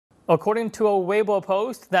According to a Weibo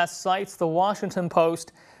post that cites the Washington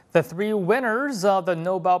Post, the three winners of the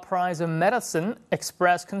Nobel Prize in Medicine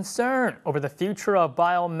expressed concern over the future of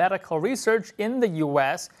biomedical research in the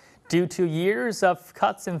U.S. due to years of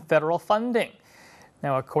cuts in federal funding.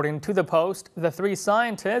 Now, according to the Post, the three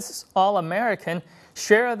scientists, all American,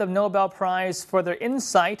 share the Nobel Prize for their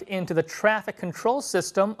insight into the traffic control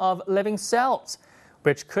system of living cells,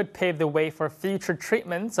 which could pave the way for future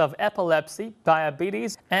treatments of epilepsy,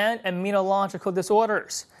 diabetes, and immunological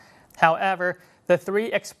disorders. However, the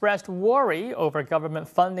three expressed worry over government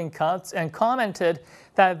funding cuts and commented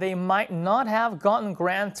that they might not have gotten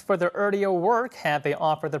grants for their earlier work had they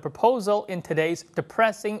offered the proposal in today's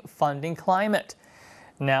depressing funding climate.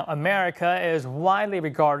 Now, America is widely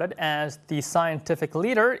regarded as the scientific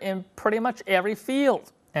leader in pretty much every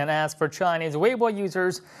field. And as for Chinese Weibo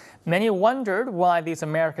users, many wondered why these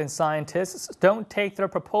American scientists don't take their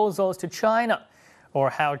proposals to China, or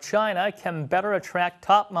how China can better attract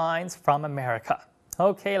top minds from America.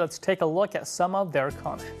 Okay, let's take a look at some of their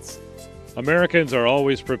comments. Americans are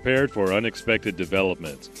always prepared for unexpected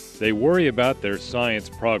developments. They worry about their science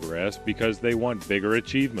progress because they want bigger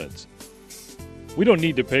achievements. We don't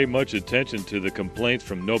need to pay much attention to the complaints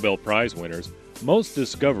from Nobel Prize winners. Most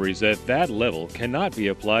discoveries at that level cannot be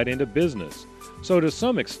applied into business. So to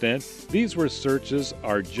some extent, these researches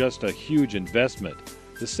are just a huge investment,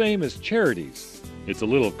 the same as charities. It's a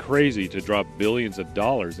little crazy to drop billions of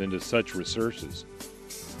dollars into such researches.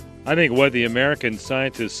 I think what the American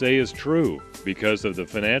scientists say is true. Because of the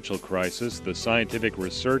financial crisis, the scientific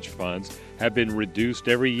research funds have been reduced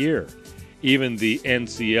every year. Even the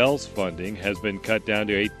NCL's funding has been cut down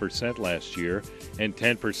to 8% last year and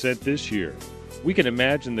 10% this year. We can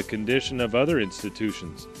imagine the condition of other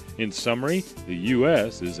institutions. In summary, the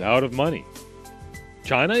U.S. is out of money.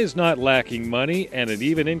 China is not lacking money, and it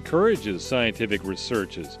even encourages scientific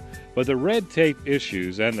researches. But the red tape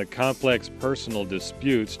issues and the complex personal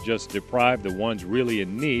disputes just deprive the ones really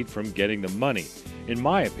in need from getting the money. In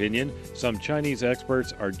my opinion, some Chinese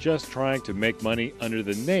experts are just trying to make money under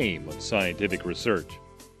the name of scientific research.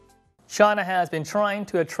 China has been trying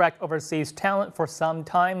to attract overseas talent for some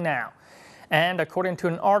time now. And according to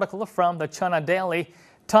an article from the China Daily,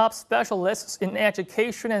 top specialists in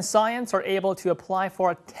education and science are able to apply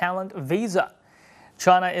for a talent visa.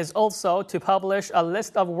 China is also to publish a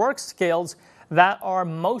list of work skills that are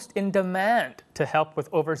most in demand to help with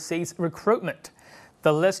overseas recruitment.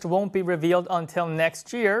 The list won't be revealed until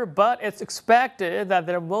next year, but it's expected that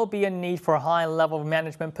there will be a need for high-level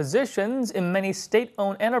management positions in many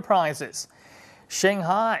state-owned enterprises.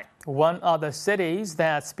 Shanghai, one of the cities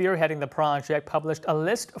that's spearheading the project, published a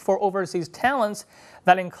list for overseas talents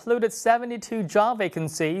that included 72 job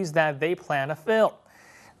vacancies that they plan to fill.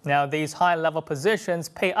 Now, these high-level positions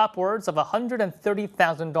pay upwards of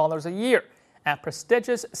 $130,000 a year at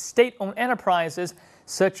prestigious state-owned enterprises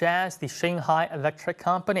such as the Shanghai Electric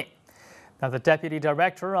Company. Now, the Deputy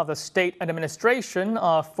Director of the State Administration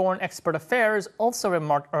of Foreign Expert Affairs also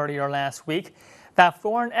remarked earlier last week that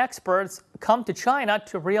foreign experts come to China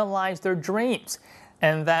to realize their dreams,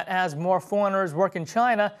 and that as more foreigners work in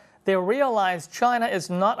China, they realize China is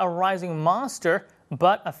not a rising monster,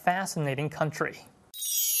 but a fascinating country.